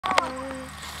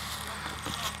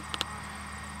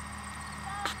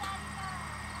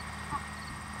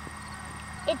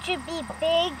should be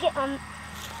big,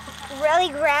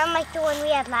 really round like the one we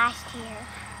had last year.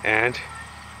 And?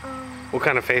 What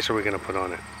kind of face are we going to put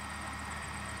on it?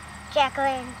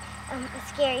 Jacqueline, a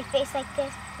scary face like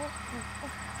this.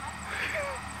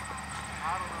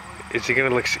 Is he gonna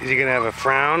have a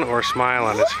frown or a smile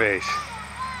on his face?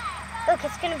 Look,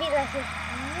 it's gonna be like this.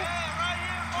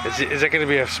 Is that gonna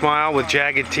be a smile with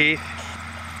jagged teeth?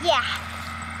 Yeah.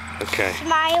 Okay.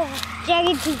 Smile,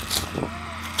 jagged teeth.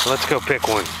 Let's go pick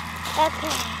one.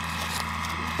 Okay.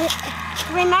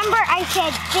 Remember, I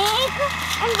said big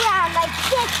and round like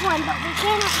this one, but we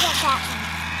cannot get that one.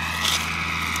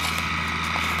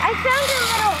 I found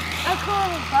a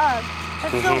cool bug.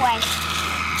 Let's go away.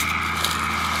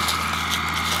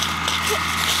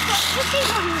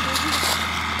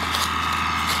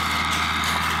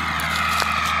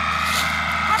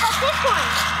 How about this one?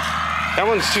 That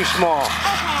one's too small.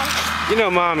 Okay. You know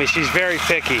Mommy, she's very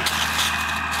picky.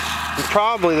 And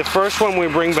probably the first one we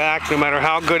bring back, no matter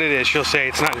how good it is, she'll say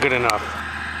it's not good enough.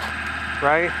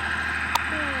 Right?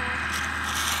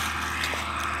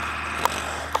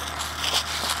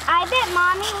 I bet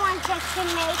Mommy wants us to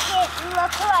make it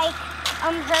look like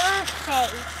her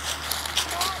face.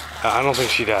 I don't think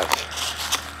she does.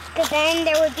 Because then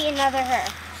there would be another her.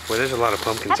 Well, there's a lot of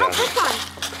pumpkins How out about here. this one?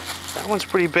 That one's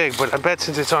pretty big, but I bet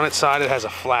since it's on its side, it has a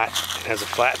flat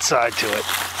side to it.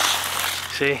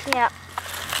 See? Yeah.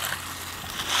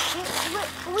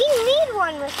 We need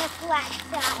one with a flat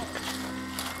side.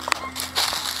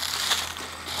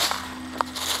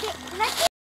 Let's